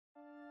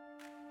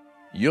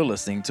You're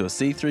listening to a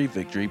C3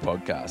 Victory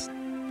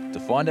podcast. To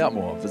find out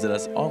more, visit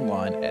us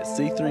online at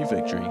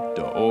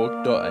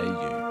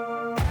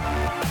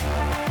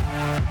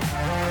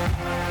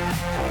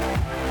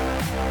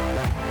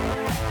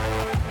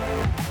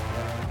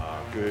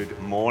c3victory.org.au. Good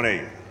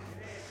morning.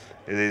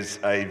 It is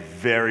a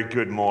very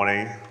good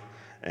morning,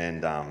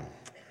 and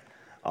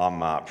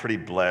I'm pretty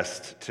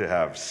blessed to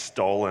have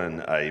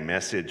stolen a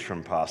message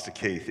from Pastor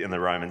Keith in the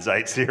Romans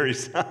 8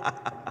 series.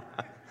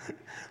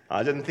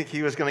 I didn't think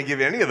he was going to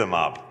give any of them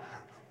up.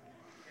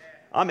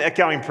 I'm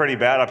echoing pretty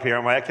bad up here.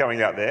 Am I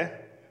echoing out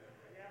there?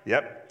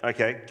 Yep.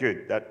 Okay,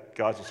 good. That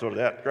guys will sort it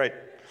out. Great.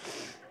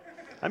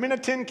 I'm in a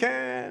tin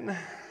can.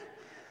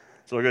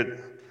 It's all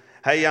good.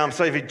 Hey,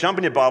 so if you jump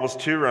in your Bibles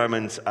to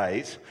Romans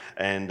 8,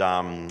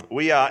 and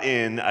we are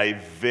in a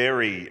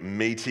very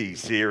meaty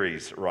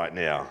series right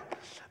now.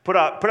 Put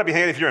up your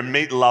hand if you're a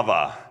meat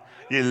lover.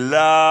 You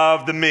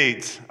love the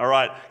meat. All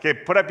right. Okay,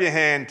 put up your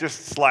hand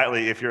just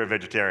slightly if you're a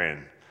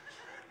vegetarian.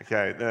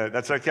 Okay,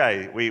 that's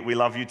okay. We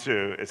love you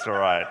too. It's all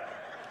right.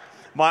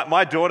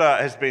 My daughter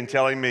has been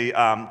telling me,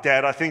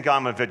 Dad, I think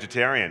I'm a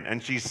vegetarian,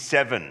 and she's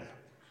 7.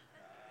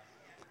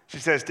 She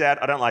says, Dad,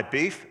 I don't like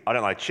beef, I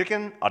don't like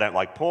chicken, I don't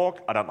like pork,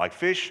 I don't like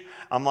fish.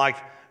 I'm like,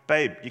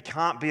 babe, you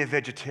can't be a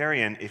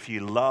vegetarian if you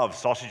love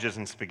sausages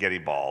and spaghetti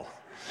bowl.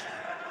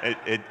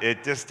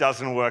 It just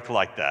doesn't work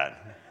like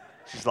that.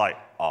 She's like,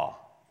 oh,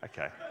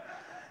 okay.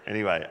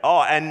 Anyway,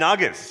 and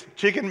nuggets,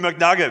 chicken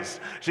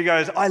McNuggets. She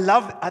goes,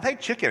 are they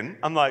chicken?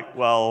 I'm like,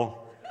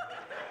 well,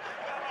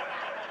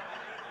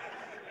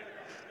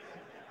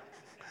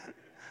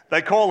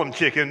 they call them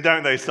chicken,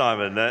 don't they,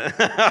 Simon?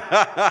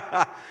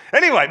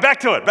 Anyway,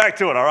 back to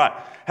it, all right.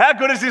 How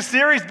good has this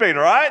series been,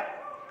 all right?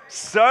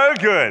 So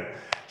good.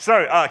 So,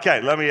 okay,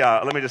 let me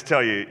just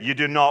tell you, you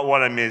do not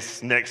want to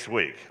miss next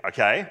week,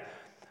 okay?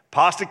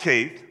 Pastor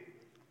Keith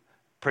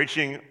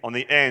preaching on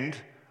the end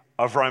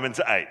of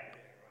Romans 8.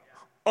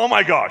 Oh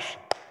my gosh.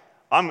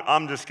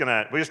 We're just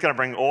gonna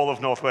bring all of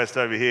Northwest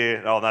over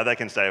here. Oh no, they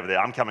can stay over there.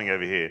 I'm coming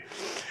over here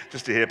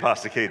just to hear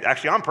Pastor Keith.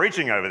 Actually, I'm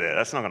preaching over there.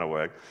 That's not gonna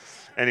work.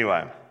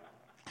 Anyway,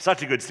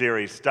 such a good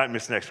series. Don't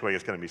miss next week.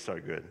 It's gonna be so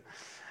good.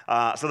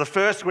 So the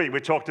first week we're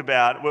talking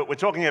about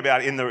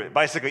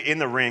basically in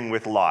the ring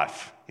with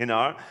life. You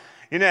know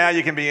how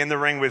you can be in the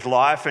ring with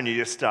life, and you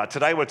just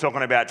today we're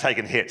talking about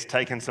taking hits,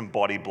 taking some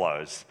body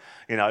blows.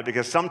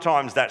 Because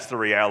sometimes that's the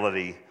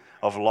reality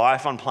of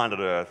life on planet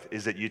Earth,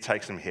 is that you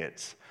take some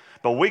hits.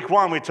 But week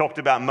 1, we talked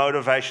about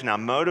motivation. Our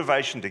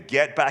motivation to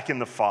get back in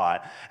the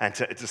fight and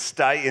to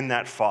stay in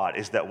that fight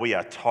is that we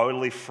are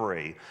totally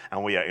free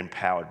and we are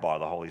empowered by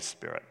the Holy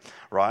Spirit,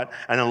 right?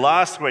 And then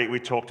last week, we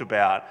talked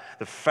about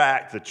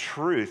the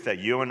truth that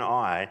you and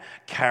I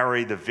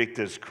carry the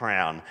victor's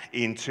crown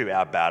into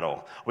our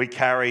battle. We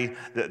carry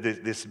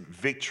this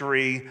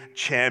victory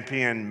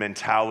champion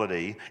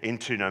mentality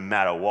into no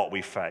matter what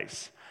we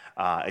face.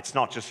 It's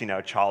not just,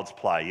 child's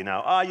play,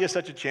 you're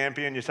such a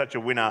champion, you're such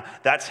a winner.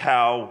 That's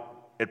how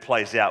it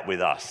plays out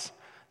with us.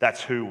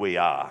 That's who we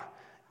are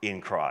in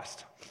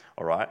Christ.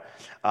 All right.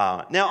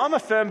 Now, I'm a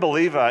firm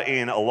believer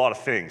in a lot of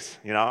things.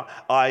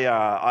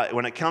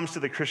 When it comes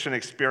to the Christian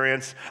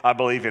experience, I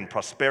believe in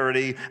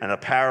prosperity and the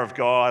power of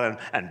God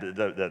and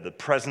the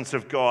presence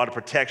of God,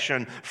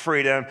 protection,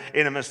 freedom,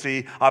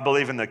 intimacy. I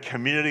believe in the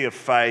community of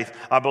faith.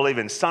 I believe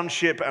in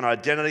sonship and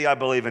identity. I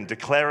believe in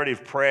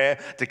declarative prayer,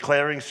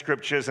 declaring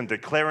scriptures and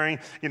declaring,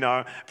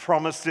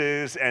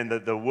 promises and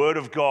the word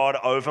of God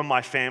over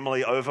my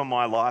family, over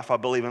my life. I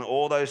believe in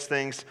all those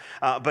things.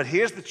 But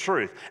here's the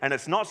truth, and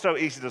it's not so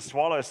easy to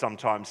swallow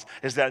sometimes,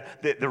 is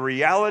that the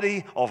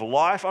reality of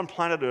life on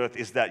planet Earth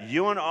is that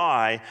you and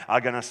I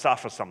are going to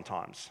suffer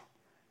sometimes.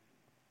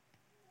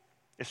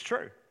 It's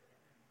true.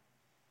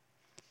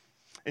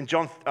 In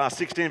John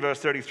 16, verse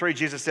 33,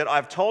 Jesus said,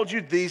 I've told you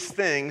these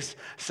things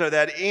so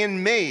that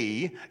in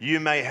me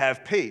you may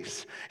have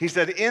peace. He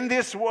said, in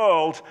this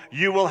world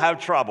you will have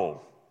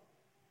trouble.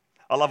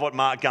 I love what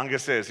Mark Gungor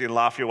says in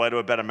Laugh Your Way to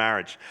a Better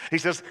Marriage. He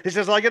says,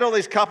 I get all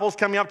these couples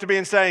coming up to me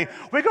and saying,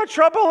 we got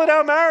trouble in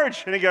our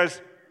marriage. And he goes,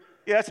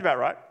 yeah, that's about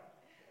right.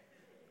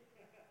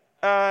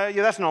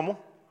 Yeah, that's normal.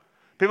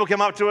 People come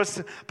up to us,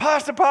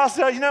 Pastor,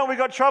 we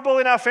got trouble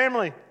in our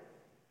family.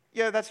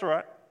 Yeah, that's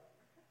right.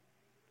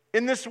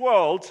 In this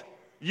world,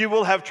 you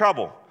will have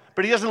trouble.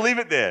 But he doesn't leave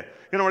it there.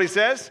 You know what he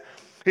says?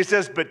 He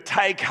says, but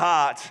take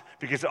heart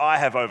because I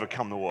have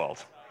overcome the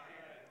world.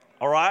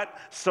 All right?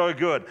 So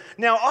good.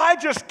 Now, I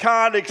just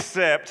can't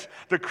accept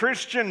the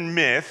Christian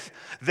myth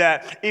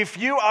that if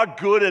you are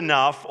good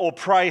enough or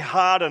pray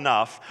hard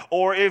enough,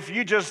 or if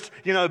you just,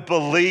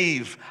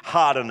 believe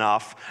hard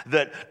enough,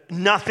 that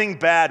nothing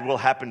bad will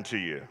happen to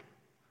you.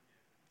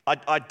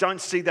 I don't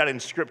see that in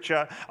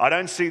Scripture. I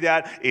don't see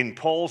that in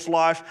Paul's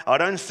life. I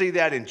don't see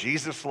that in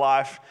Jesus'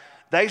 life.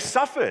 They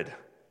suffered.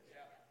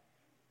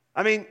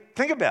 I mean,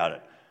 think about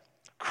it.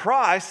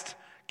 Christ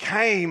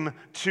came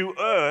to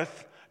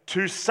earth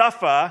to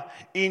suffer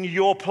in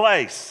your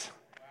place.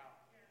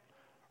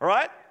 All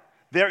right?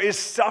 There is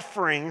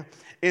suffering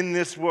in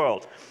this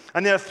world.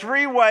 And there are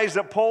three ways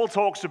that Paul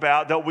talks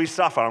about that we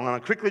suffer. I'm going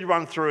to quickly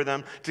run through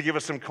them to give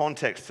us some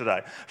context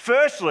today.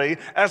 Firstly,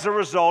 as a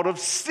result of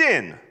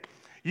sin.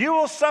 You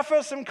will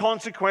suffer some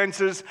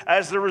consequences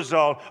as a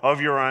result of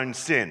your own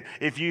sin.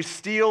 If you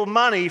steal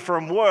money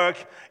from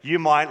work, you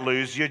might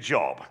lose your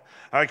job.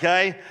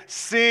 Okay?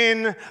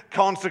 Sin,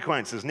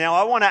 consequences. Now,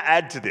 I want to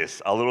add to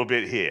this a little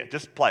bit here.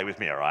 Just play with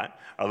me, all right?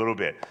 A little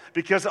bit.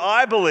 Because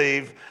I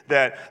believe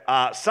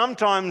that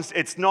sometimes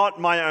it's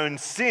not my own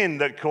sin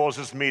that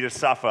causes me to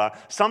suffer.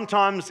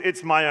 Sometimes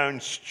it's my own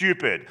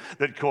stupid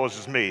that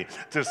causes me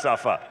to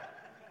suffer.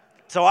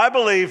 So I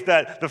believe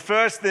that the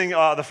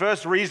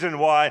first reason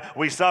why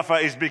we suffer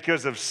is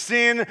because of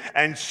sin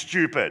and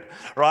stupid,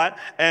 right?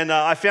 And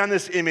I found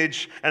this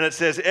image, and it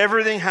says,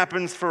 everything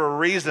happens for a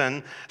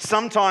reason.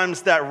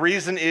 Sometimes that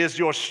reason is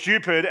you're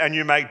stupid and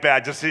you make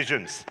bad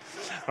decisions,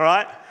 all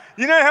right?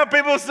 You know how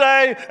people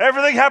say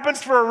everything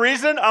happens for a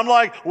reason? I'm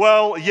like,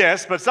 well,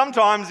 yes, but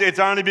sometimes it's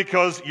only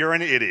because you're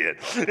an idiot.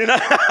 You know?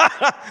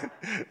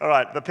 All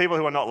right, the people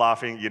who are not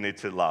laughing, you need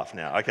to laugh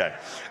now. Okay,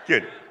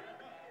 good.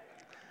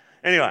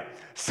 Anyway,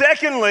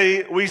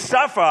 secondly, we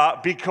suffer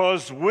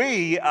because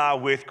we are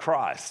with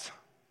Christ.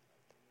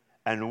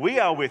 And we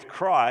are with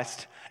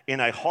Christ in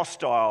a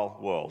hostile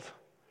world,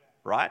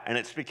 right? And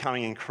it's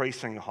becoming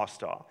increasingly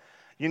hostile.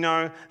 You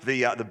know,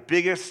 the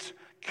biggest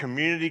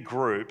community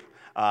group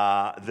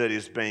that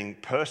is being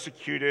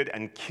persecuted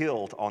and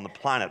killed on the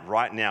planet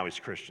right now is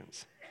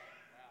Christians.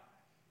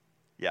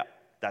 Yeah,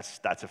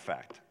 that's a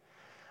fact,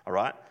 all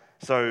right?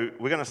 So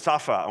we're going to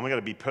suffer and we're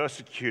going to be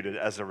persecuted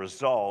as a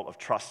result of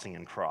trusting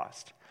in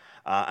Christ.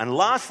 And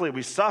lastly,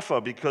 we suffer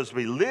because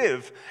we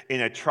live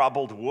in a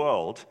troubled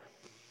world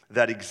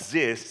that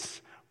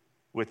exists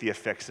with the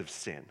effects of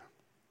sin.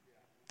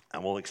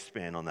 And we'll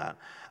expand on that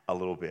a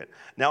little bit.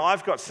 Now,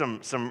 I've got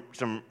some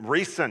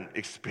recent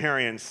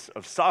experience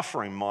of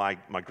suffering. My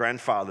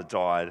grandfather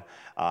died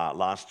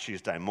last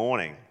Tuesday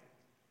morning.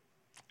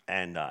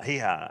 And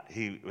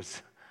he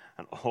was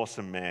an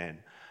awesome man.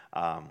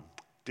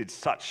 Did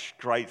such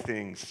great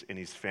things in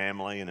his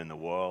family and in the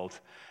world,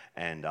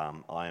 and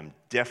I am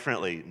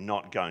definitely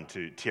not going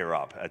to tear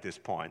up at this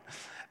point.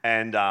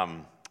 And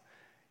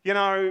you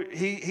know,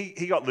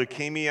 he got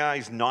leukemia.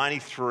 He's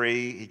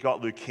 93. He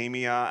got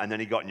leukemia, and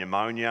then he got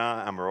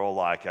pneumonia, and we're all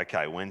like,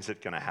 okay, when's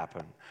it going to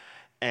happen?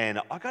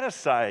 And I got to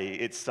say,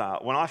 it's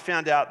when I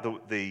found out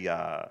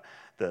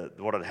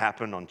what had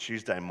happened on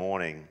Tuesday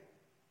morning.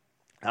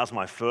 That was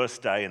my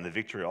first day in the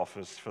Victory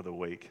office for the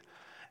week.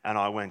 And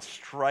I went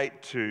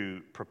straight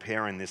to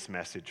preparing this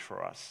message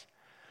for us.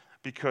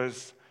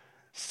 Because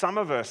some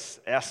of us,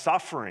 our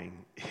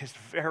suffering is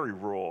very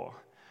raw.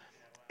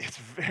 It's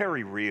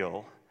very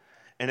real.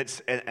 And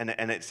it's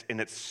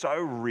so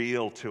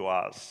real to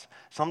us.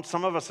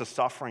 Some of us are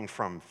suffering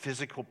from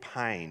physical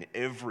pain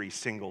every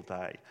single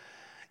day.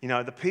 You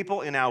know, the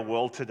people in our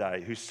world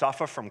today who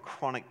suffer from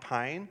chronic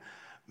pain,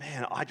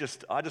 man, I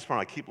just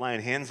want to keep laying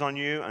hands on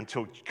you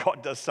until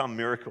God does some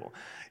miracle.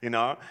 You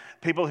know,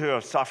 people who are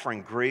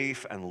suffering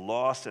grief and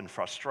loss and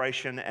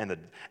frustration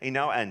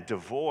and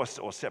divorce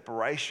or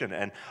separation,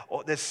 and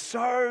there's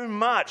so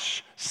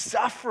much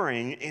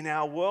suffering in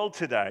our world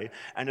today.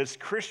 And as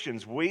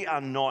Christians, we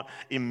are not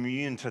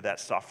immune to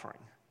that suffering.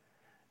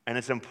 And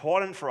it's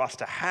important for us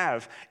to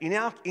have in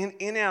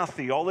our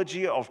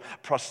theology of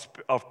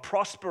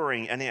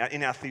prospering, and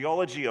in our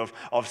theology of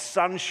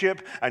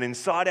sonship, and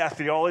inside our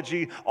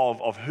theology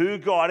of who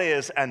God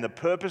is and the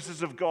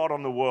purposes of God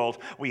on the world,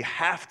 we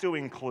have to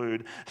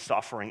include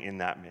suffering in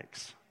that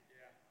mix.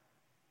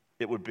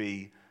 It would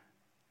be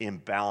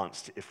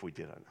imbalanced if we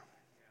didn't.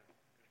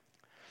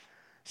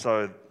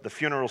 So the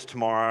funeral's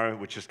tomorrow,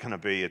 which is going to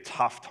be a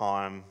tough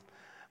time,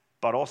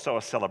 but also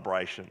a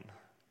celebration.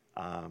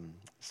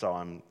 So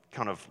I'm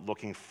kind of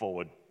looking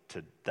forward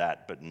to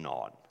that, but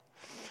not.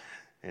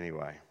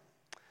 Anyway,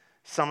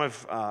 some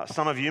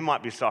of you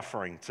might be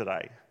suffering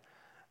today,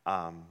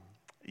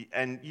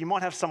 and you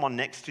might have someone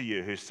next to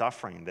you who's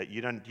suffering that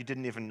you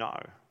didn't even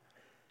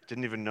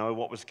know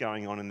what was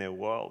going on in their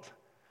world.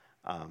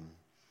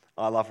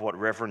 I love what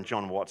Reverend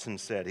John Watson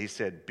said. He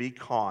said, "Be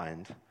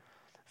kind,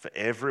 for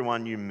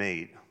everyone you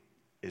meet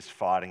is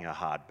fighting a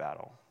hard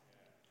battle."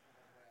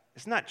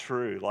 Isn't that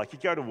true? Like, you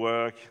go to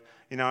work,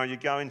 you know, you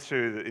go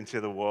into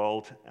the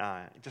world,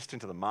 just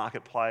into the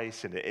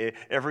marketplace, into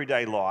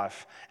everyday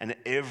life, and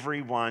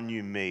everyone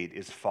you meet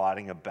is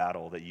fighting a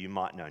battle that you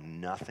might know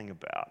nothing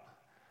about.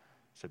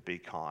 So be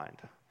kind.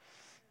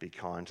 Be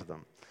kind to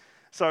them.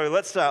 So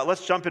let's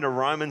jump into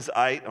Romans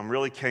 8. I'm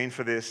really keen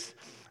for this.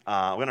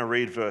 We're going to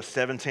read verse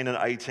 17 and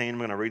 18.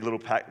 We're going to read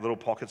little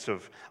pockets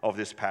of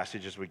this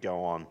passage as we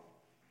go on.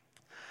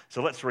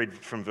 So let's read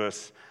from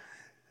verse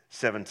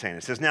 17.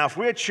 It says, "Now if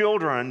we're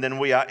children, then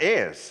we are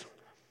heirs,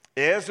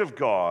 heirs of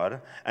God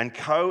and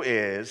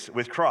co-heirs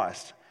with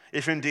Christ,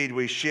 if indeed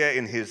we share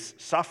in his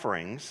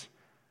sufferings,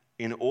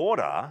 in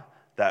order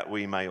that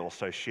we may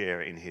also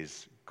share in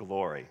his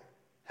glory."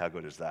 How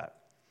good is that?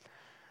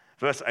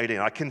 Verse 18,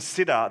 "I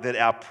consider that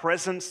our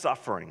present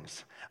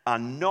sufferings are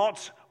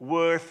not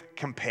worth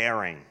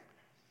comparing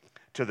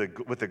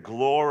with the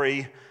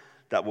glory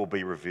that will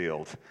be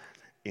revealed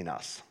in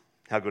us.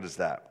 How good is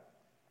that?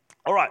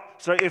 All right,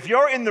 so if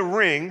you're in the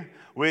ring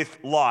with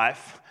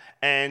life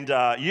and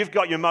you've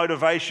got your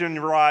motivation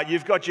right,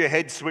 you've got your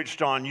head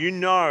switched on, you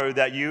know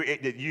that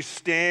you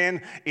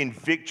stand in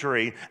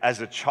victory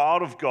as a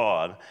child of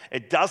God,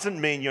 it doesn't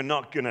mean you're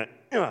not going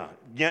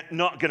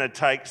to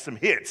take some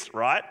hits,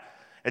 right?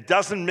 It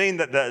doesn't mean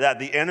that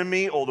the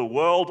enemy or the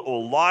world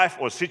or life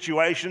or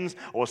situations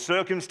or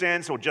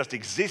circumstance or just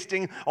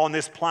existing on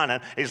this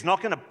planet is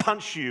not going to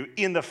punch you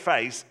in the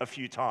face a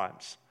few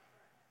times,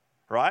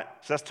 right?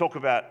 So let's talk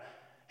about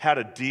how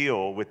to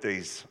deal with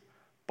these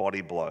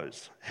body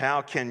blows.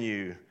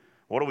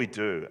 What do we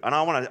do? And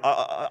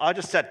I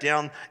just sat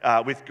down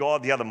with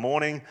God the other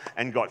morning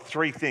and got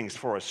 3 things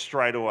for us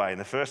straight away. And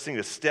the first thing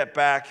is step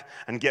back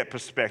and get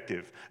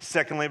perspective.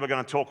 Secondly, we're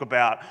going to talk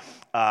about,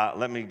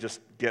 let me just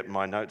get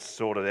my notes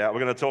sorted out. We're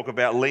going to talk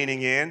about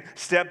leaning in,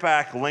 step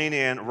back, lean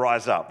in,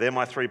 rise up. They're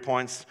my 3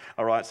 points.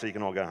 All right, so you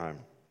can all go home.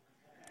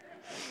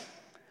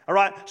 All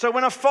right, so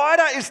when a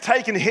fighter is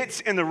taking hits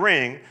in the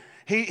ring,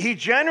 he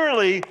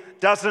generally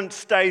doesn't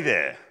stay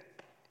there.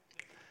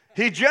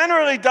 He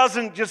generally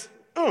doesn't just,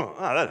 oh,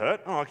 that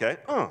hurt. Oh, okay.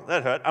 Oh,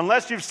 that hurt.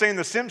 Unless you've seen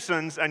The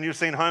Simpsons and you've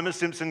seen Homer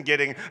Simpson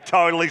getting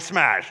totally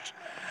smashed.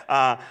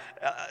 But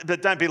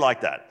don't be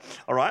like that,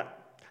 all right?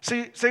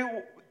 See,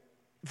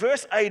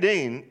 verse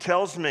 18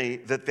 tells me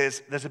that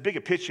there's a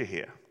bigger picture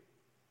here.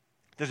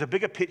 There's a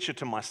bigger picture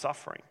to my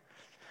suffering,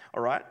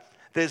 all right?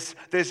 There's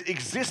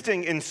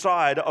existing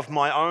inside of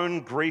my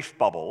own grief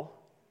bubble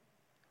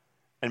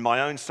and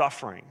my own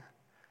suffering,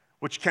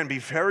 which can be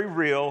very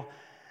real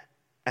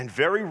and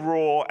very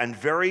raw and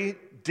very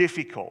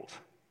difficult.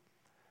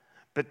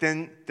 But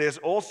then there's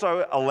also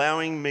God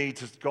allowing me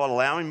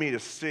to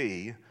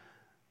see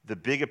the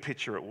bigger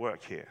picture at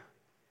work here.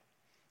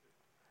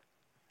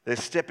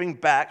 There's stepping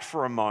back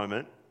for a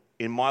moment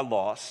in my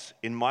loss,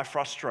 in my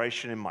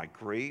frustration, in my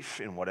grief,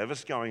 in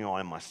whatever's going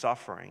on in my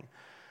suffering,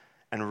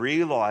 and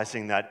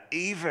realizing that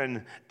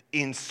even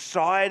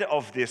inside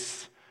of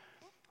this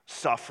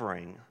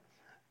suffering,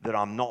 that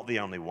I'm not the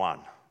only one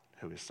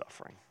who is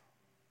suffering.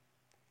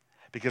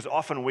 Because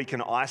often we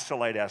can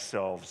isolate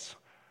ourselves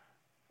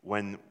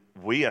when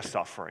we are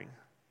suffering,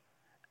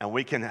 and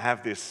we can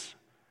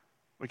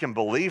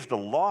believe the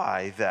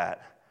lie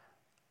that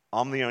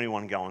I'm the only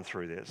one going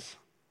through this.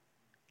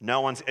 No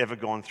one's ever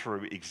gone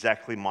through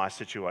exactly my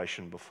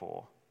situation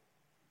before.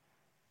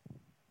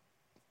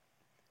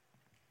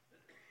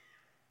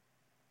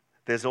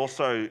 There's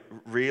also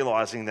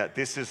realizing that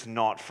this is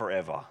not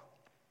forever.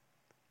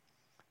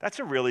 That's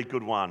a really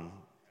good one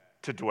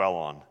to dwell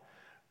on.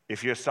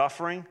 If you're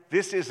suffering,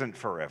 this isn't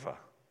forever,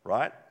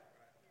 right?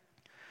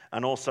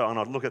 And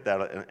I'll look at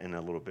that in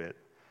a little bit,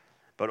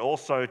 but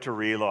also to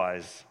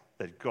realize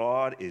that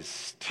God is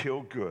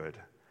still good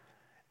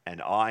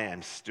and I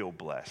am still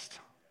blessed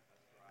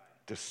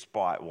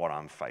despite what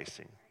I'm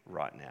facing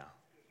right now,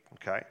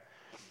 okay?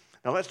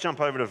 Now let's jump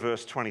over to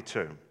verse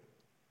 22.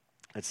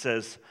 It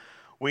says,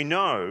 "We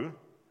know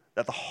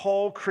that the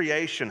whole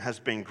creation has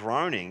been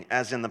groaning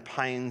as in the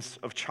pains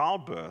of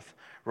childbirth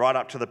right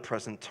up to the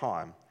present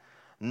time.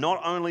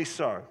 Not only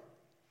so,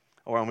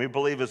 and we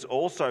believers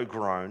also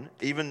groan,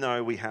 even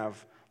though we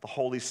have the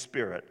Holy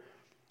Spirit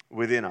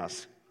within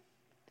us."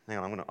 Hang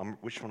on,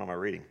 which one am I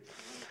reading?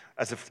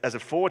 As a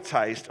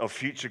foretaste of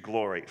future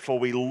glory. "For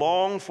we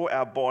long for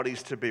our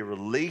bodies to be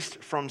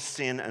released from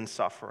sin and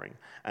suffering.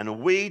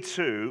 And we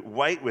too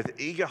wait with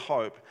eager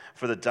hope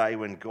for the day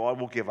when God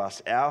will give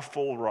us our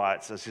full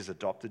rights as his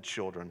adopted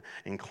children,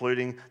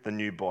 including the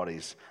new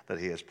bodies that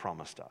he has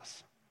promised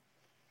us."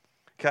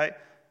 Okay?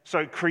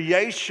 So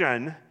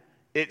creation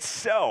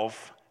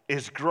itself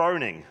is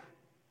groaning,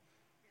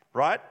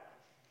 right?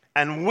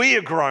 And we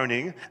are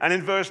groaning. And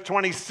in verse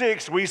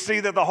 26, we see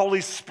that the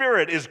Holy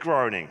Spirit is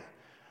groaning.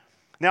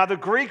 Now, the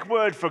Greek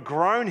word for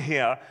groan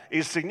here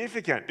is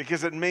significant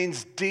because it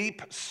means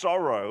deep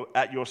sorrow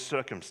at your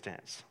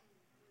circumstance.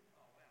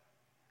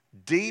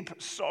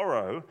 Deep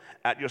sorrow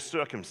at your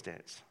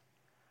circumstance.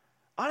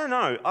 I don't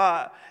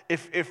know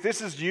if this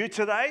is you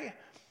today,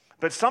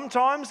 but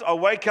sometimes I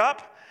wake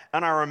up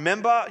and I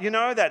remember,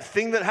 that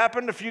thing that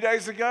happened a few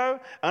days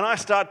ago, and I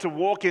start to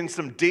walk in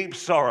some deep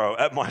sorrow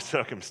at my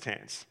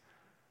circumstance.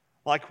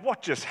 Like,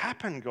 what just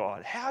happened,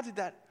 God? How did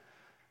that?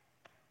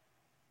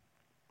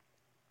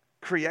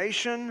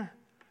 Creation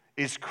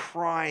is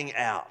crying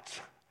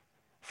out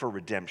for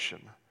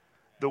redemption.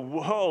 The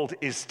world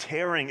is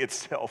tearing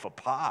itself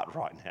apart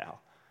right now.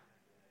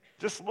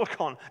 Just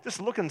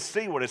look and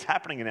see what is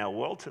happening in our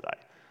world today.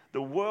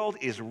 The world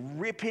is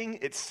ripping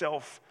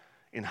itself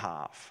in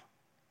half.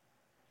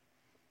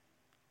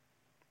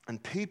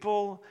 And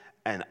people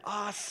and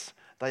us,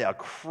 they are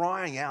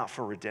crying out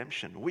for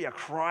redemption. We are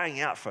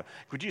crying out for,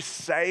 could you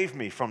save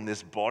me from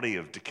this body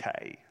of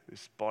decay,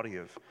 this body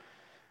of...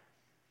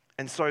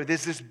 And so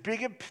there's this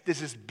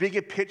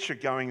bigger picture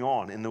going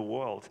on in the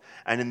world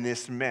and in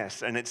this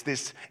mess. And it's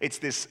this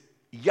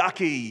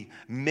yucky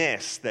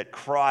mess that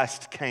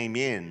Christ came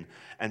in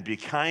and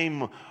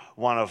became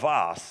one of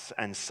us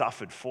and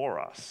suffered for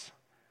us.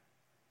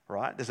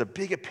 right? There's a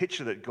bigger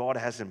picture that God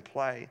has in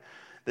play,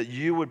 that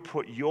you would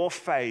put your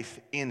faith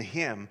in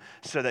him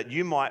so that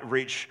you might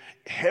reach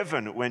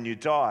heaven when you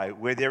die,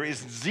 where there is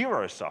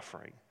zero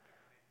suffering.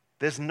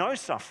 There's no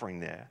suffering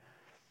there.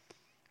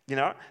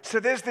 So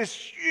there's this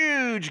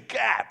huge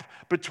gap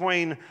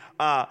between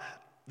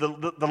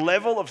the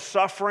level of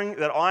suffering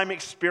that I'm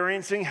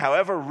experiencing,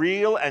 however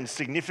real and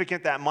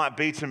significant that might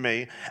be to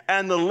me,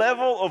 and the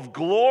level of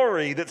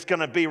glory that's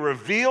going to be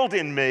revealed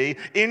in me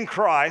in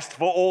Christ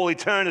for all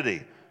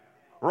eternity,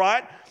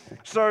 right?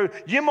 So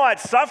you might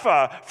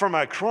suffer from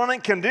a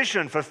chronic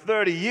condition for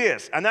 30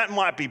 years, and that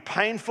might be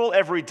painful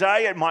every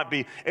day.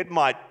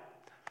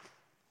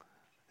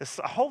 There's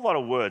a whole lot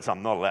of words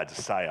I'm not allowed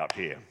to say up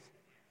here.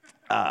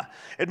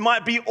 It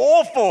might be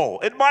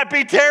awful. It might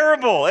be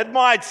terrible. It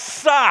might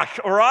suck,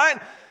 all right?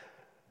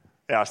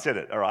 Yeah, I said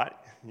it, all right?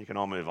 You can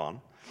all move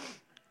on.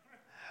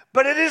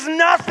 But it is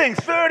nothing.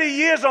 30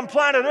 years on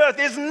planet Earth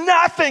is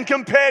nothing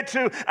compared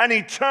to an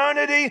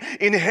eternity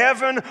in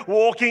heaven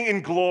walking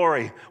in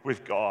glory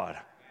with God.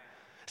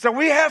 So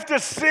we have to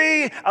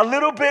see a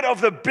little bit of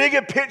the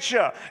bigger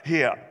picture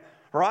here,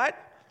 right?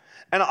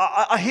 And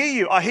I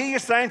hear you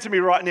saying to me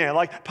right now,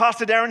 like,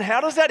 Pastor Darren, how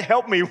does that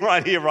help me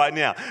right here, right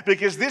now?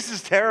 Because this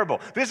is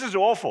terrible. This is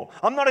awful.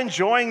 I'm not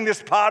enjoying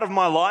this part of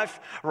my life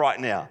right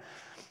now.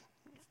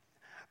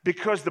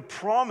 Because the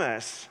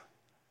promise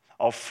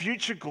of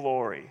future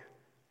glory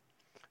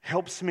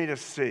helps me to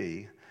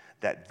see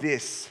that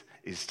this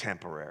is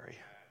temporary.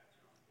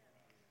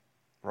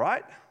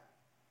 Right?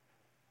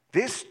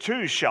 This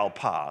too shall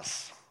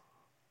pass.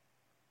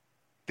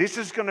 This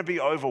is going to be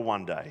over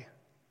one day.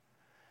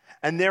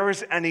 And there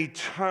is an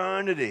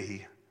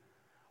eternity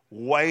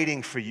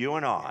waiting for you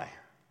and I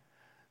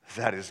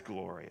that is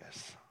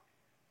glorious.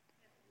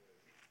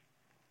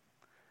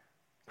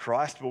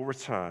 Christ will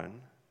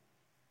return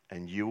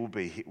and you will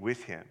be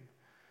with him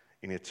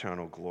in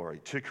eternal glory.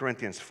 2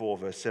 Corinthians 4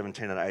 verse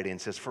 17 and 18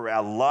 says, "For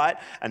our light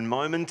and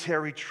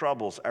momentary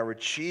troubles are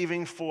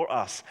achieving for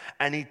us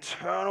an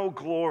eternal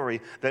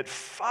glory that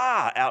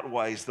far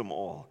outweighs them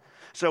all.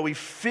 So we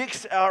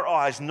fix our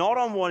eyes not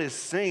on what is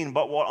seen,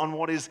 but on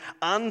what is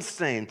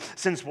unseen,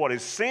 since what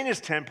is seen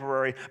is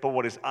temporary, but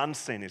what is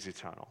unseen is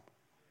eternal."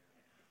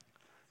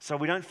 So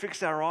we don't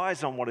fix our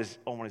eyes on what is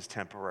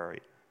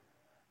temporary,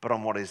 but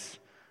on what is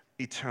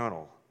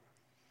eternal.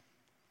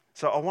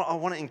 So I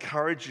want to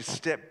encourage you,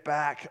 step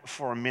back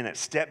for a minute.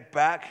 Step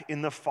back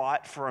in the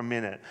fight for a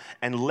minute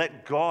and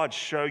let God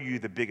show you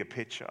the bigger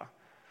picture.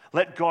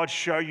 Let God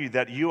show you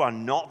that you are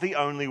not the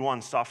only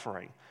one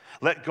suffering.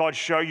 Let God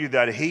show you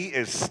that he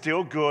is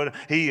still good.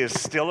 He is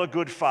still a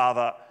good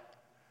father.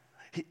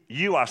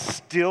 You are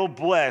still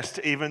blessed,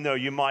 even though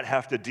you might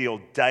have to deal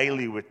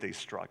daily with these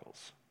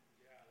struggles.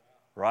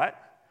 Right?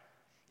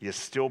 You're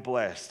still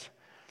blessed.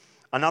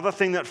 Another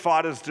thing that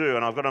fighters do,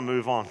 and I've got to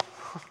move on.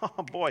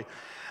 Oh boy.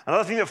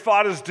 Another thing that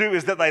fighters do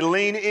is that they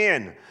lean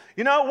in.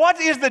 You know,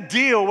 what is the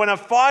deal when a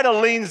fighter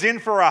leans in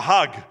for a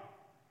hug?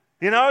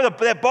 You know,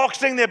 they're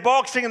boxing,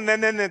 and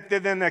then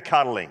they're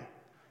cuddling.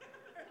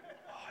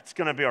 It's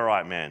going to be all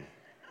right, man.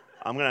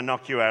 I'm going to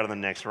knock you out of the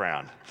next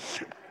round.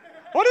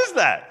 What is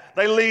that?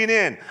 They lean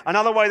in.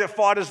 Another way that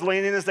fighters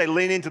lean in is they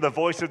lean into the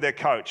voice of their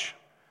coach.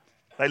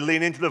 They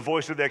lean into the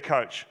voice of their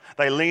coach.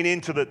 They lean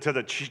into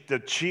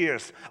the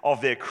cheers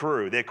of their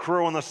crew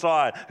on the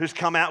side who's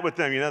come out with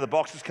them. You know, the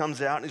boxer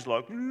comes out and he's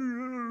like,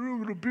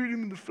 "I'm going to beat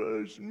him in the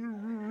face."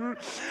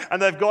 And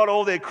they've got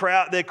all their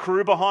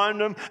crew behind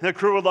them. Their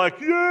crew are like,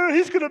 "Yeah,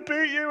 he's going to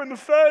beat you in the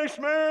face,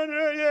 man.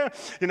 Yeah."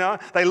 You know,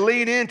 they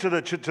lean into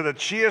the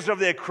cheers of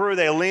their crew.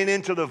 They lean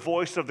into the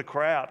voice of the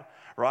crowd,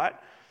 right?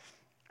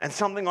 And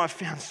something I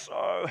found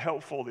so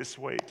helpful this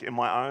week in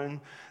my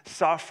own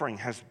suffering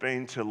has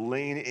been to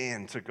lean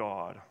into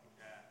God,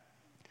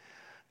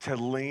 to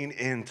lean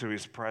into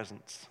his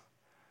presence.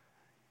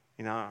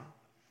 You know,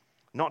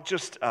 not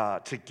just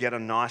to get a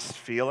nice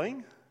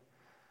feeling,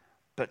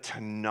 but to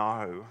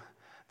know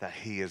that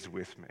he is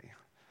with me,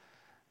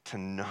 to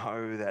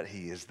know that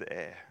he is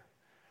there.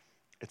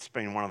 It's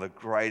been one of the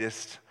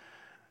greatest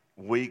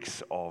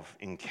weeks of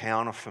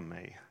encounter for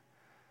me,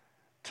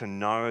 to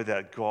know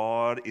that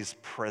God is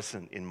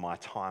present in my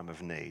time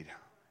of need,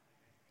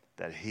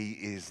 that he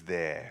is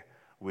there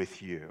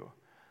with you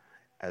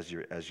as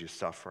you're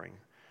suffering.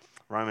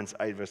 Romans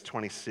 8 verse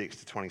 26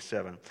 to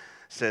 27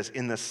 says,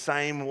 "In the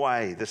same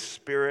way, the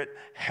Spirit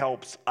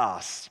helps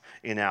us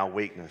in our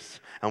weakness.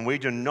 And we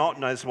do not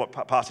know," this is what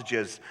Pastor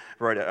Jez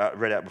read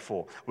out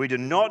before, "we do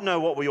not know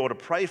what we ought to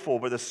pray for,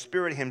 but the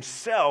Spirit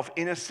himself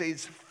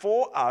intercedes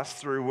for us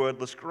through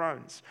wordless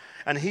groans.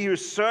 And he who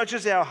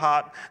searches our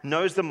heart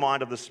knows the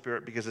mind of the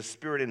Spirit, because the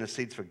Spirit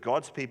intercedes for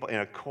God's people in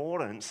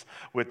accordance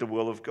with the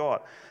will of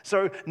God."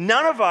 So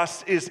none of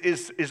us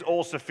is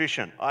all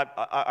sufficient.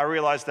 I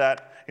realized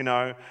that,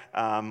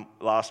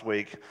 last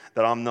week,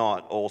 that I'm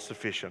not all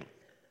sufficient.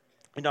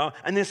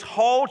 And this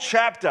whole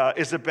chapter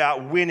is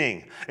about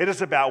winning. It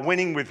is about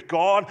winning with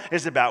God.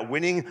 It's about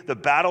winning the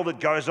battle that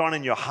goes on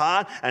in your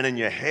heart and in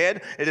your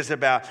head. It is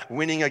about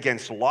winning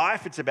against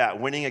life. It's about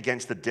winning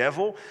against the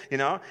devil,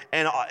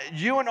 And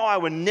you and I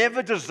were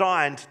never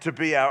designed to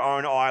be our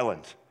own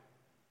island.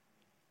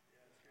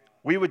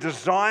 We were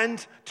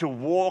designed to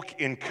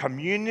walk in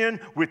communion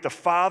with the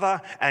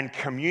Father and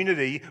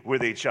community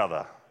with each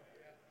other,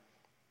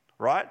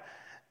 right?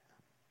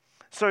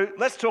 So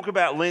let's talk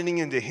about leaning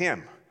into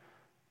Him.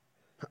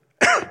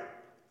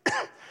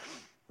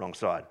 Wrong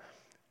side.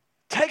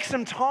 Take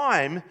some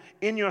time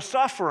in your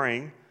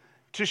suffering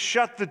to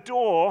shut the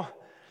door.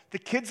 The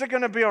kids are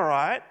going to be all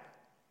right.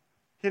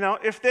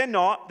 If they're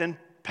not, then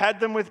pad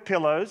them with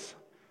pillows.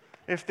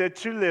 If they're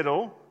too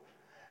little,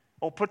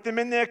 or put them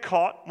in their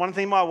cot. One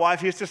thing my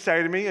wife used to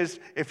say to me is,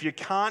 if you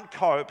can't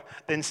cope,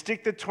 then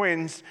stick the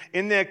twins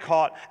in their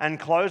cot and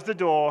close the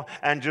door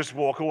and just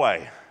walk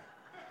away.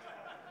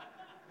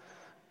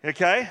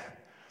 Okay?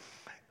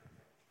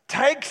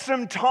 Take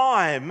some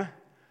time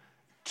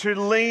to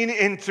lean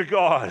into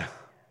God.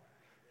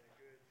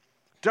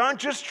 Don't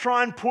just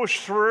try and push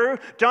through.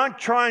 Don't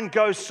try and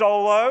go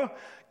solo.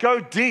 Go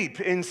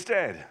deep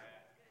instead,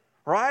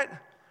 right?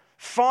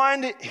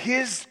 Find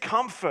His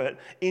comfort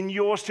in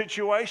your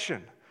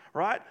situation,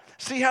 right?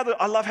 See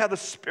I love how the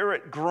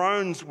Spirit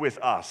groans with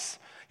us.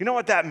 You know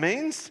what that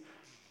means?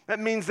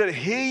 That means that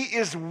He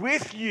is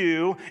with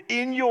you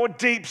in your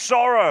deep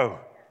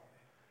sorrow.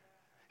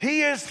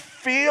 He is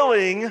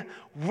feeling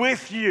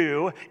with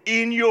you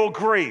in your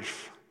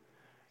grief.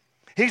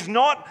 He's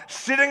not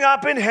sitting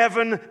up in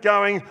heaven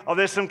going, oh,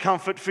 there's some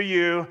comfort for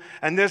you,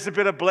 and there's a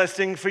bit of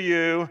blessing for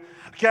you.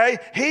 Okay?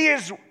 He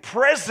is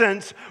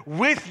present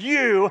with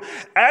you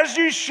as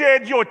you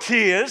shed your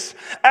tears,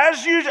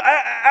 as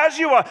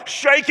you are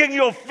shaking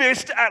your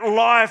fist at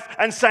life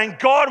and saying,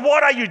 God,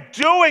 what are you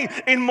doing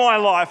in my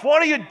life?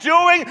 What are you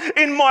doing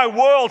in my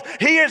world?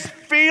 He is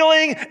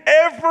feeling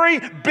every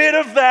bit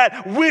of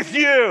that with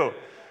you.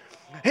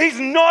 He's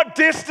not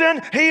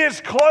distant. He is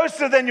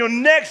closer than your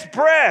next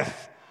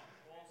breath.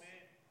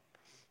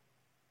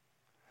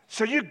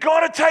 So you've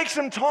got to take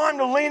some time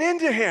to lean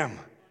into Him.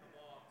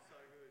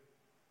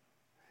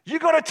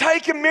 You've got to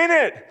take a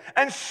minute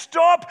and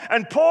stop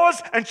and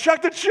pause and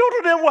chuck the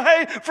children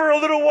away for a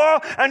little while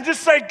and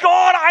just say,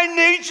 God, I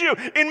need you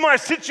in my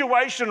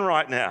situation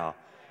right now.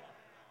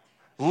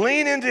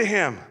 Lean into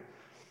Him.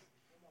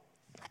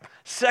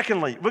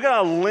 Secondly, we're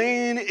going to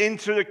lean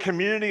into the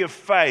community of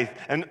faith.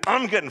 And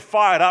I'm getting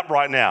fired up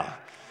right now.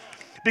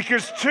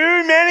 Because too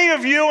many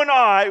of you and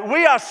I,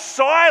 we are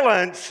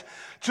silent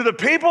to the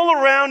people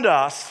around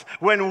us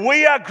when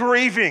we are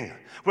grieving,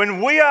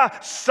 when we are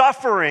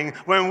suffering,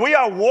 when we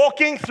are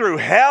walking through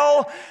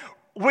hell.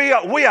 We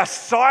are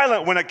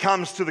silent when it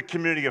comes to the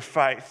community of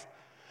faith.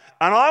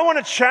 And I want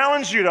to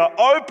challenge you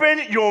to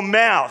open your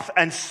mouth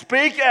and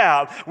speak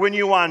out when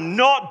you are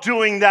not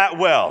doing that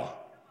well.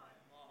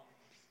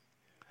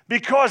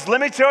 Because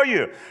let me tell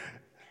you,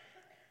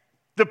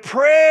 the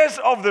prayers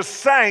of the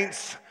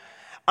saints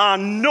are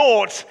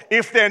naught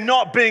if they're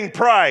not being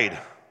prayed.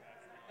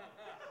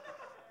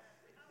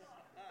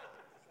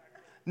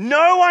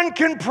 No one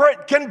can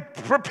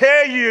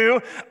prepare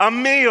you a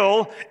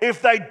meal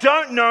if they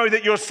don't know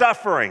that you're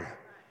suffering.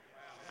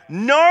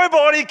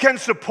 Nobody can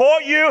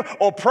support you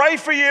or pray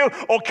for you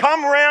or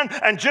come around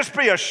and just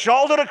be a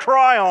shoulder to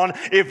cry on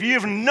if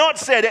you've not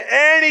said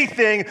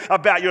anything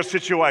about your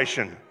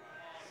situation.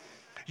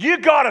 You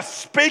got to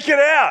speak it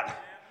out.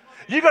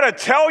 You got to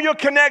tell your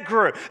connect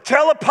group,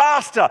 tell a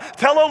pastor,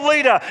 tell a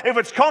leader. If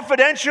it's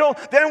confidential,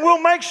 then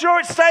we'll make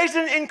sure it stays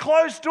in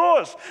closed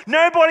doors.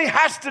 Nobody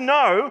has to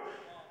know.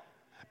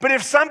 But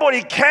if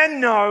somebody can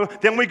know,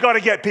 then we got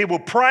to get people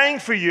praying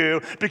for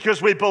you because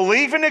we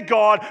believe in a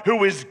God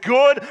who is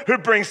good, who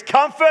brings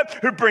comfort,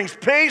 who brings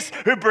peace,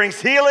 who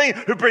brings healing,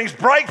 who brings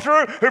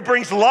breakthrough, who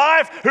brings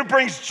life, who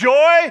brings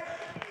joy.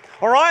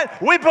 All right?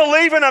 We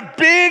believe in a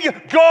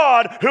big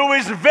God who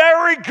is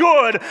very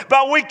good,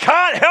 but we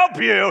can't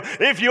help you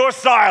if you're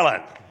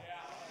silent.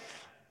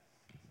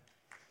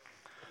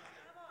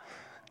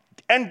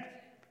 And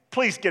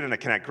please get in a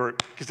connect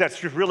group because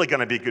that's really going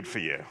to be good for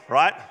you,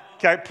 right?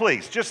 Okay,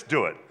 please, just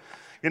do it.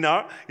 You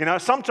know,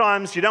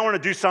 sometimes you don't want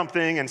to do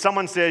something and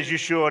someone says you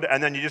should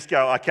and then you just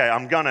go, okay,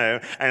 I'm going to.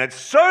 And it's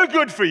so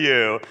good for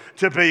you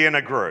to be in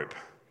a group.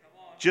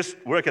 Just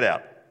work it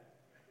out.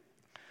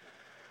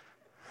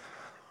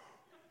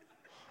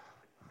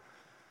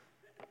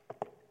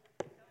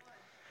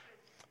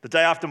 The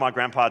day after my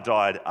grandpa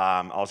died,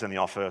 I was in the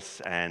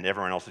office and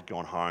everyone else had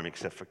gone home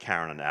except for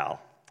Karen and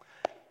Al.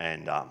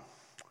 And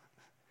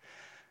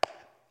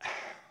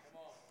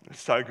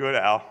it's so good,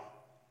 Al.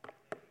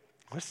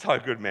 It's so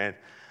good, man.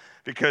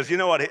 Because you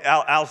know what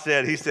Al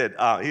said? He said,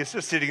 he was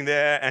just sitting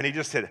there and he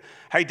just said,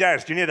 hey,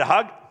 Darius, do you need a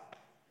hug?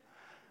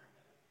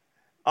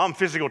 I'm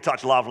physical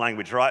touch love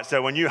language, right?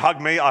 So when you hug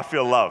me, I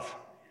feel love.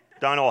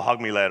 Don't all hug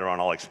me later on,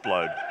 I'll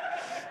explode.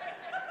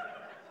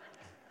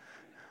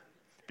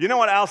 You know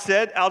what Al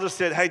said? Al just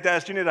said, hey,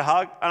 Darius, do you need a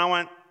hug? And I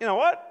went, you know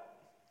what?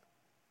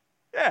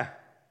 Yeah.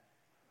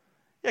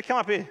 Yeah, come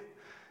up here.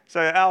 So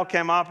Al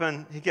came up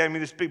and he gave me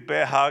this big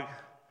bear hug.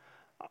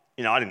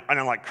 You know, I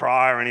didn't like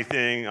cry or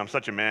anything. I'm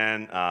such a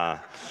man.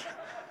 But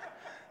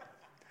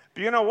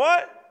you know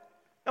what?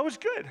 It was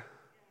good.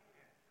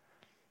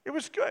 It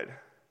was good.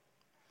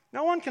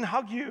 No one can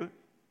hug you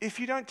if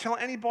you don't tell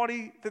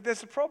anybody that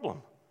there's a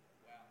problem.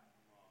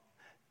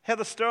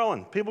 Heather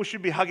Sterling, people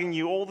should be hugging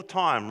you all the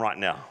time right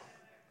now.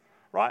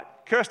 Right?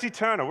 Kirsty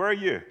Turner, where are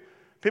you?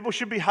 People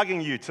should be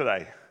hugging you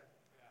today.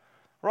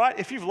 Right?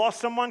 If you've lost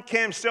someone,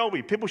 Cam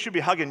Selby, people should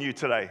be hugging you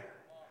today.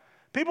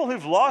 People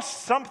who've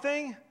lost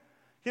something,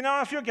 you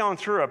know, if you're going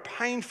through a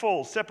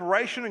painful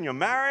separation in your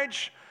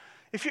marriage,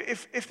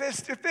 if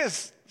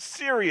there's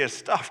serious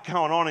stuff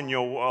going on in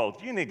your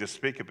world, you need to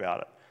speak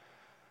about it.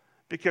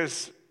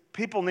 Because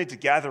people need to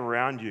gather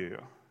around you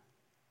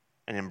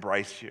and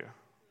embrace you.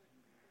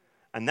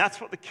 And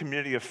that's what the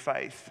community of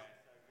faith,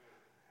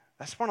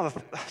 that's one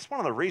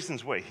of the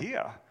reasons we're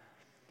here,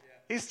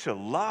 is to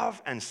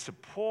love and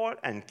support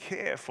and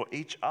care for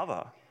each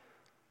other.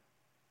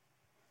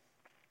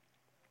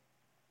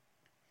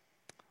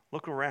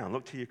 Look around,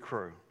 look to your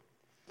crew.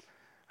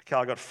 Okay,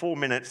 I've got 4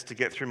 minutes to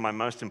get through my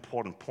most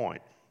important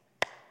point.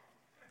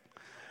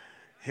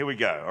 Here we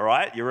go, all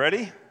right? You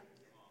ready?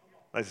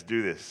 Let's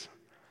do this.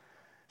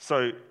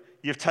 So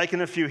you've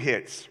taken a few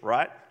hits,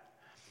 right?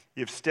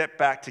 You've stepped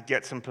back to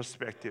get some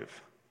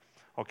perspective,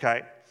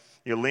 okay?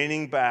 You're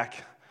leaning back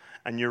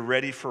and you're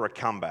ready for a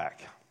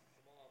comeback,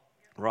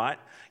 right?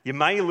 You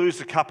may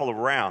lose a couple of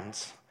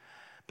rounds,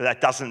 but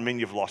that doesn't mean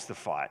you've lost the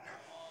fight,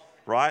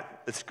 right?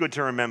 It's good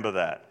to remember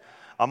that.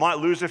 I might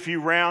lose a few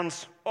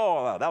rounds.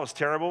 Oh, that was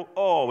terrible.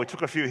 Oh, we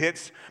took a few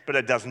hits, but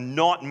it does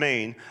not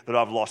mean that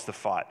I've lost the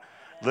fight.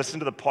 Listen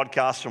to the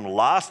podcast from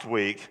last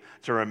week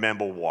to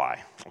remember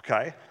why,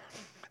 okay?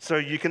 So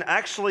you can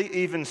actually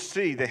even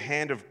see the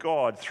hand of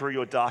God through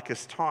your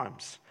darkest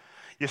times.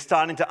 You're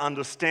starting to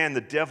understand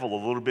the devil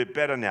a little bit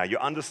better now.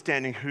 You're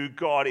understanding who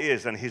God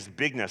is and his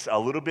bigness a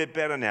little bit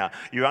better now.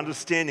 You're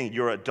understanding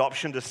your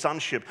adoption to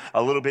sonship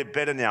a little bit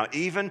better now.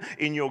 Even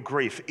in your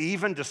grief,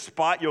 even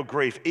despite your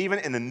grief, even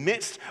in the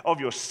midst of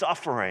your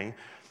suffering,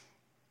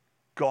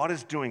 God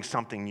is doing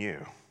something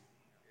new.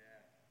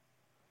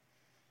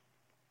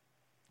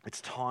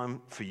 It's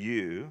time for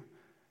you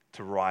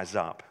to rise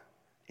up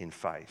in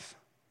faith,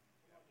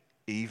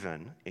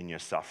 even in your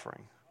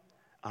suffering.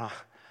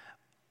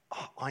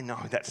 I know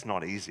that's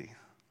not easy.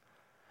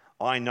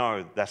 I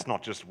know that's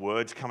not just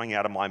words coming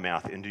out of my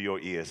mouth into your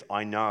ears.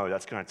 I know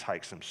that's going to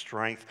take some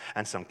strength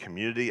and some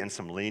community and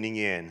some leaning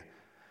in.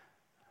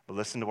 But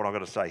listen to what I've got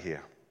to say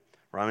here.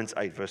 Romans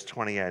 8, verse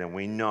 28, and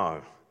we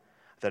know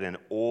that in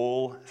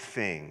all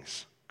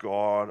things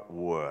God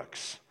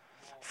works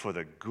for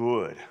the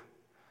good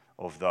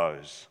of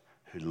those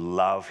who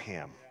love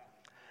him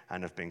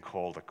and have been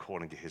called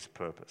according to his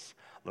purpose.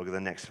 Look at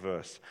the next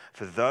verse.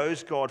 For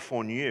those God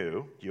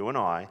foreknew, you and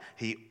I,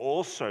 he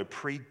also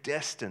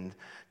predestined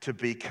to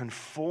be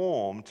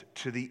conformed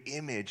to the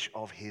image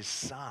of his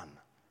Son,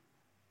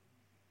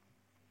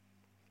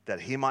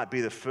 that he might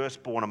be the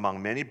firstborn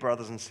among many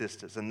brothers and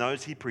sisters. And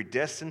those he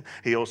predestined,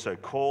 he also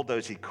called.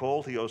 Those he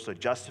called, he also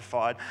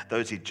justified.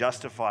 Those he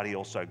justified, he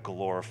also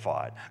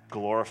glorified.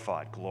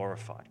 Glorified,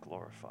 glorified,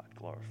 glorified,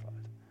 glorified.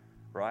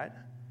 Right?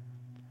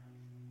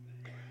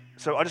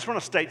 So I just want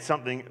to state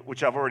something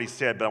which I've already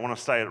said, but I want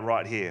to say it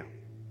right here.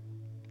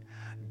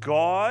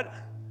 God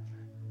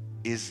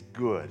is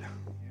good,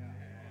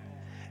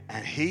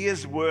 and he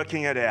is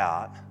working it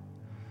out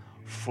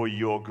for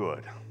your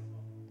good.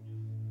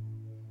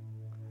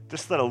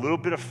 Just let a little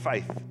bit of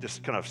faith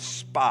just kind of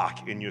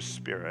spark in your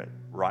spirit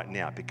right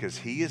now, because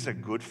he is a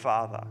good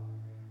father,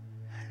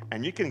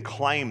 and you can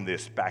claim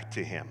this back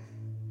to him.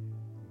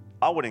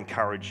 I would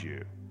encourage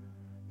you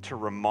to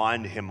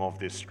remind him of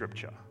this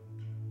scripture.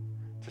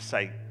 To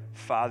say,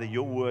 Father,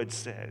 your word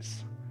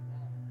says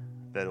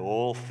that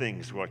all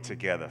things work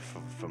together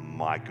for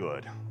my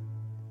good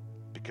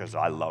because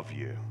I love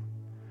you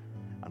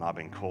and I've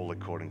been called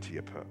according to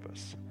your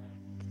purpose.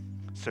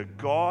 So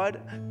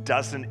God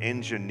doesn't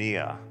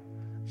engineer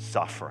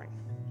suffering.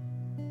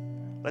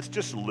 Let's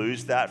just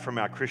lose that from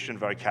our Christian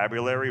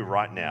vocabulary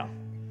right now.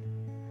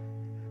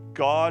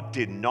 God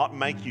did not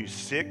make you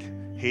sick.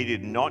 He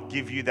did not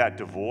give you that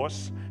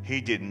divorce.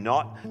 He did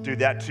not do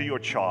that to your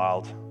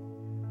child.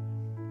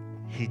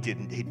 He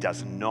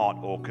does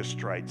not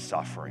orchestrate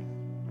suffering,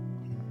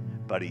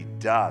 but he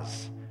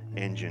does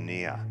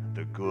engineer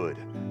the good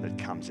that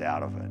comes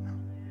out of it.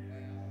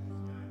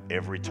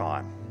 Every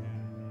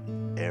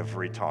time.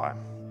 Every time.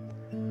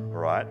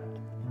 All right?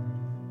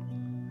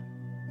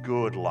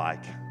 Good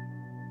like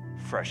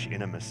fresh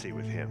intimacy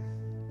with him.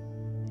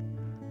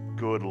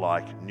 Good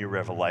like new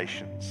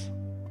revelations,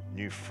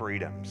 new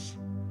freedoms,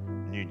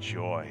 new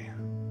joy.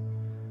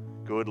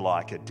 Good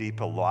like a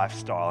deeper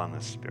lifestyle in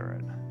the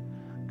Spirit.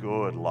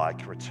 Good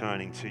like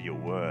returning to your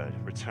word,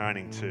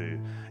 returning to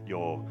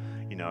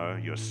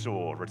your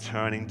sword,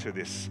 returning to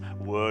this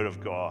word of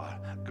God.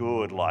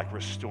 Good like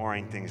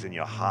restoring things in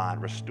your heart,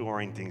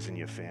 restoring things in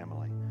your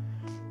family.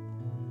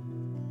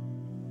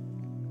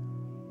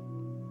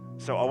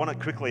 So I want to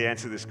quickly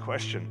answer this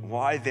question.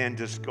 Why then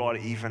does God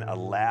even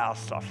allow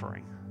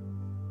suffering?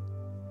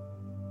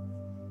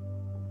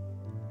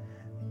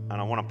 And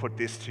I want to put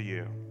this to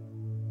you.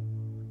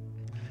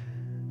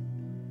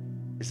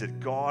 Is that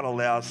God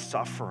allows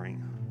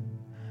suffering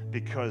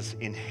because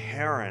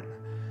inherent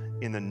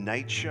in the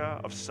nature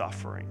of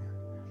suffering,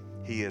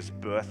 He is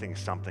birthing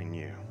something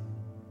new.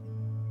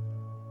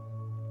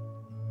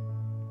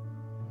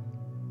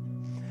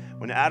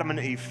 When Adam and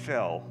Eve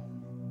fell,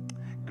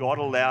 God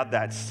allowed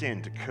that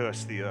sin to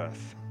curse the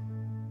earth.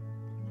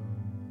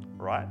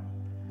 Right?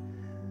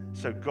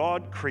 So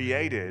God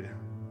created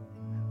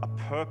a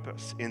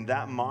purpose in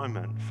that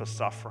moment for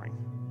suffering.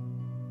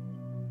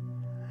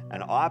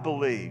 And I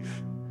believe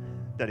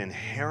that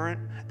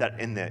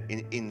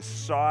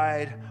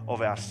inside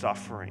of our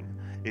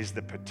suffering is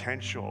the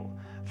potential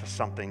for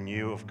something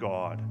new of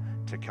God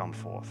to come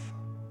forth.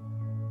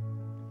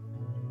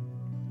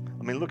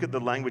 I mean, look at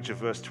the language of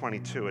verse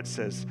 22. It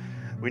says,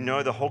 we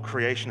know the whole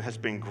creation has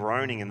been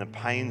groaning in the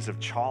pains of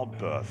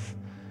childbirth.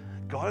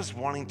 God is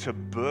wanting to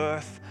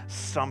birth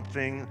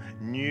something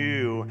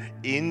new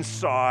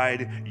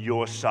inside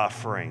your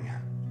suffering.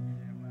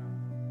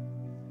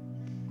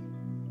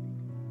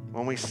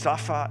 When we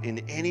suffer in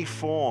any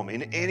form,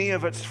 in any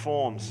of its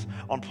forms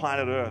on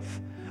planet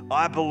Earth,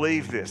 I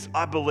believe this.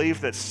 I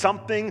believe that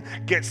something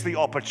gets the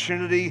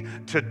opportunity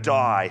to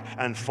die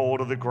and fall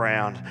to the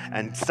ground,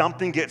 and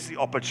something gets the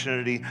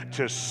opportunity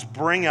to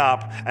spring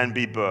up and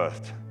be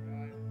birthed.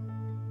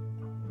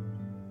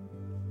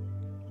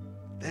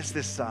 There's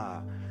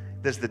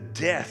the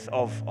death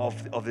of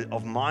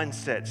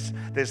mindsets.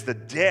 There's the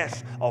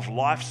death of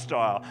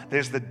lifestyle.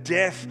 There's the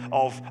death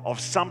of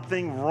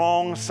something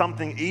wrong,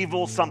 something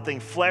evil,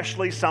 something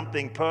fleshly,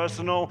 something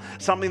personal,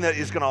 something that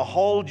is going to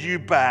hold you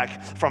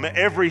back from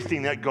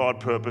everything that God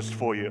purposed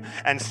for you.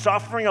 And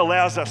suffering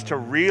allows us to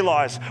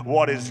realize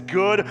what is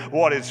good,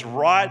 what is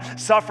right.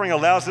 Suffering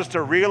allows us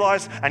to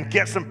realize and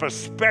get some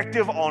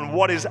perspective on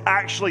what is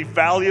actually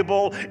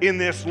valuable in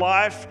this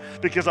life,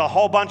 because a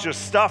whole bunch of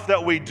stuff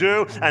that we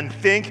do and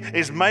think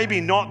is maybe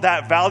not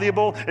that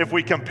valuable if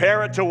we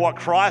compare it to what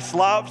Christ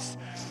loves,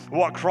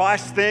 what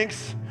Christ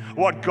thinks,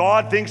 what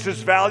God thinks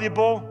is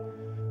valuable.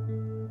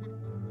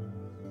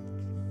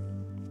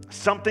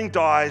 Something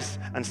dies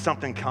and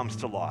something comes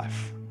to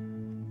life.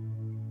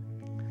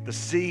 The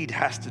seed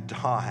has to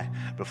die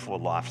before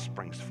life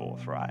springs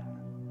forth, right?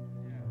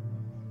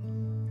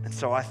 And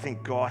so I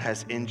think God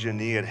has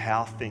engineered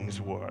how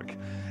things work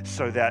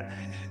so that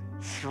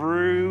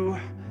through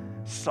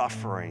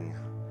suffering,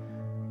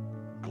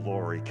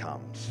 glory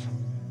comes.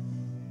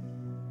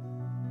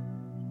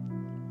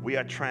 We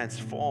are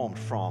transformed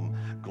from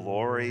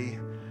glory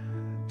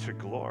to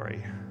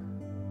glory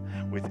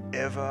with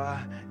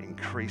ever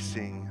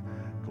increasing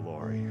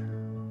glory.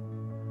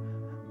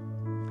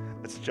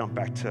 Let's jump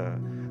back to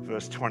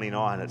verse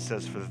 29. It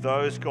says, for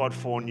those God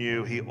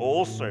foreknew, He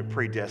also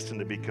predestined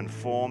to be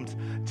conformed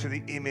to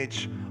the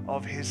image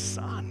of His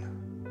Son.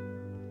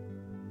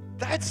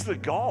 That's the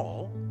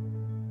goal.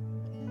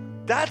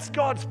 That's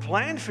God's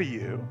plan for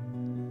you,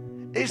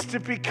 is to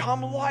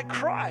become like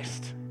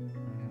Christ.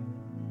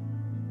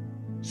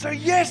 So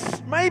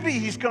yes, maybe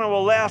He's going to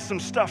allow some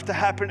stuff to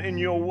happen in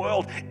your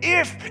world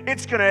if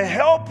it's going to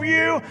help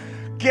you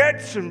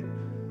get to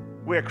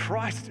where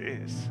Christ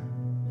is.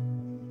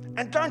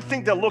 And don't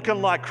think that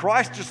looking like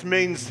Christ just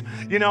means,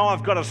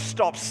 I've got to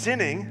stop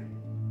sinning.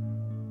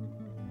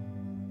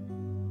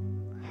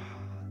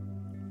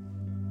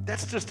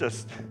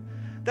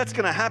 That's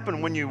going to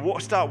happen when you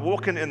start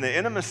walking in the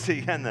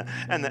intimacy and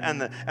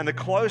the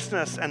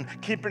closeness and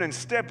keeping in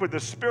step with the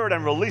Spirit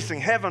and releasing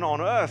heaven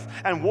on earth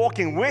and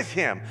walking with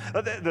Him.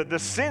 The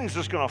sin's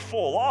just going to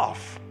fall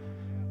off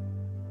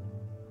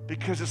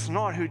because it's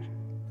not who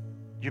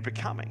you're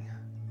becoming.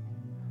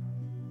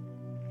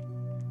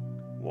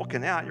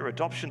 Walking out your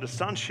adoption to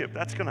sonship,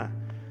 that's going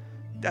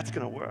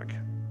to work.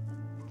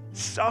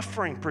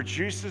 Suffering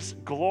produces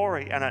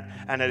glory,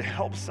 and it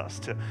helps us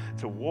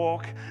to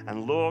walk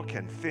and look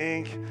and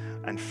think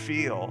and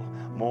feel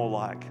more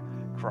like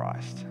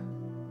Christ.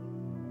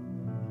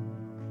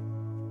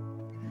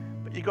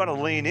 But you got to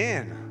lean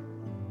in.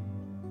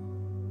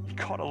 You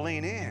got to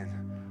lean in.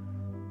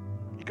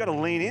 You got to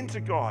lean into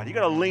God. You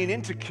got to lean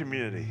into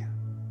community.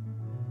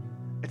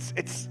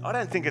 I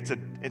don't think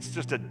it's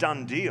just a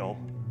done deal.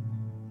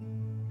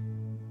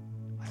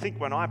 I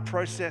think when I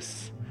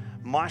process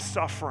my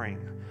suffering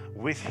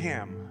with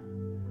Him,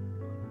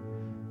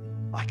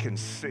 I can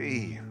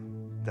see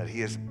that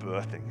He is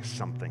birthing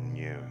something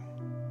new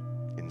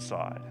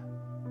inside.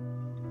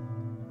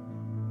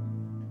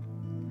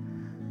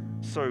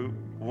 So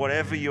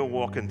whatever you're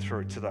walking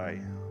through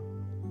today,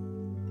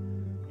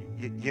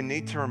 you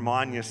need to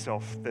remind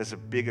yourself there's a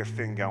bigger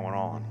thing going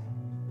on.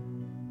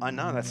 I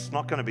know that's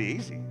not going to be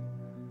easy.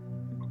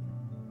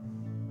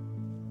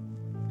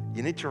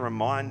 You need to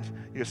remind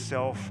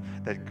yourself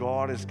that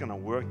God is going to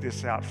work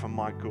this out for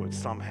my good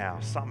somehow,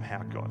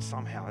 God,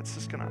 somehow.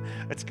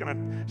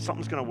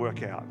 Something's going to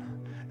work out.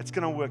 It's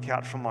going to work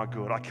out for my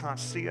good. I can't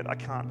see it.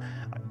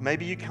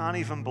 Maybe you can't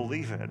even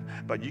believe it,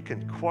 but you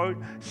can quote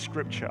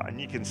scripture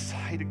and you can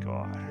say to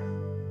God,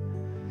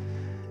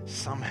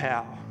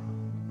 somehow,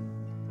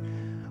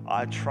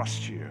 I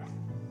trust you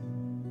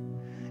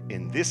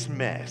in this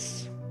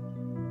mess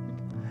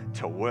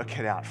to work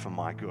it out for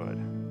my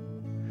good.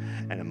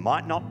 And it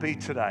might not be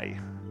today,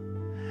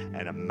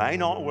 and it may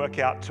not work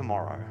out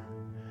tomorrow,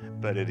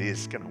 but it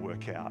is going to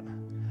work out,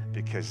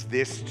 because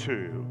this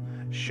too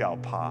shall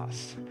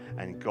pass.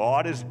 And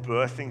God is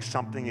birthing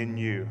something in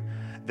you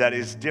that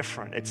is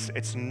different.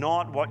 It's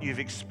not what you've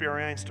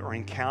experienced or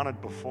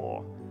encountered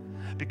before,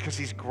 because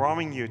He's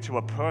growing you to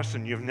a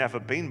person you've never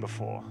been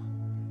before.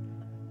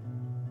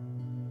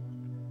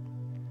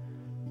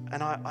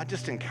 And I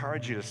just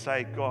encourage you to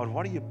say, God,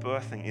 what are you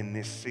birthing in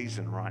this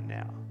season right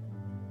now?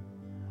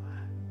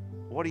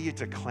 What are you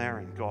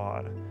declaring,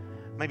 God?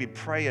 Maybe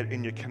pray it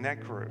in your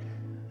Connect group.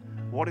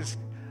 Let's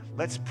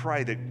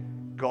pray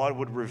that God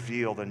would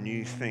reveal the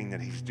new thing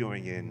that He's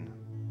doing in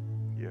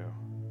you.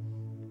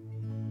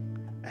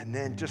 And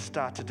then just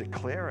start to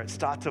declare it,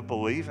 start to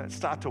believe it,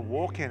 start to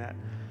walk in it.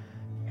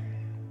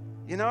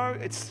 You know,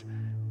 it's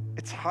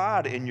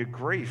hard in your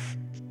grief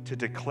to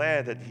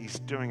declare that He's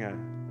doing a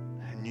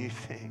new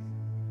thing.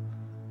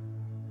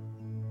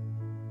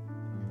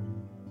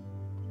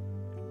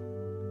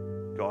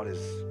 God is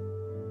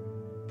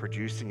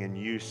producing in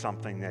you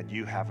something that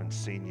you haven't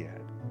seen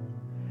yet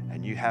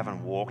and you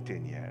haven't walked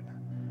in yet,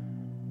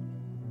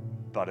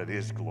 but it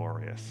is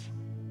glorious.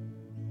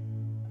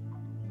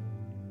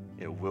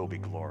 It will be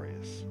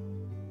glorious.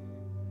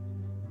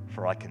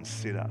 For I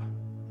consider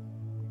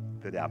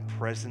that our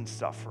present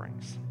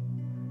sufferings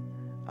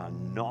are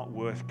not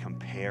worth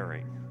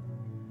comparing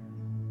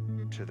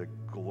to the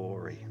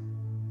glory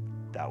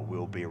that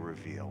will be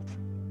revealed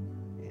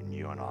in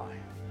you and I.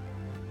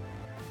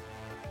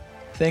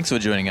 Thanks for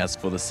joining us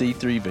for the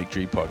C3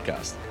 Victory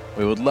podcast.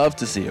 We would love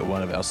to see you at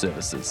one of our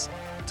services.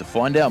 To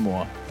find out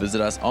more,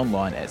 visit us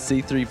online at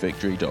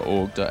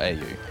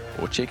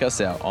c3victory.org.au or check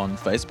us out on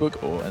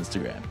Facebook or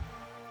Instagram.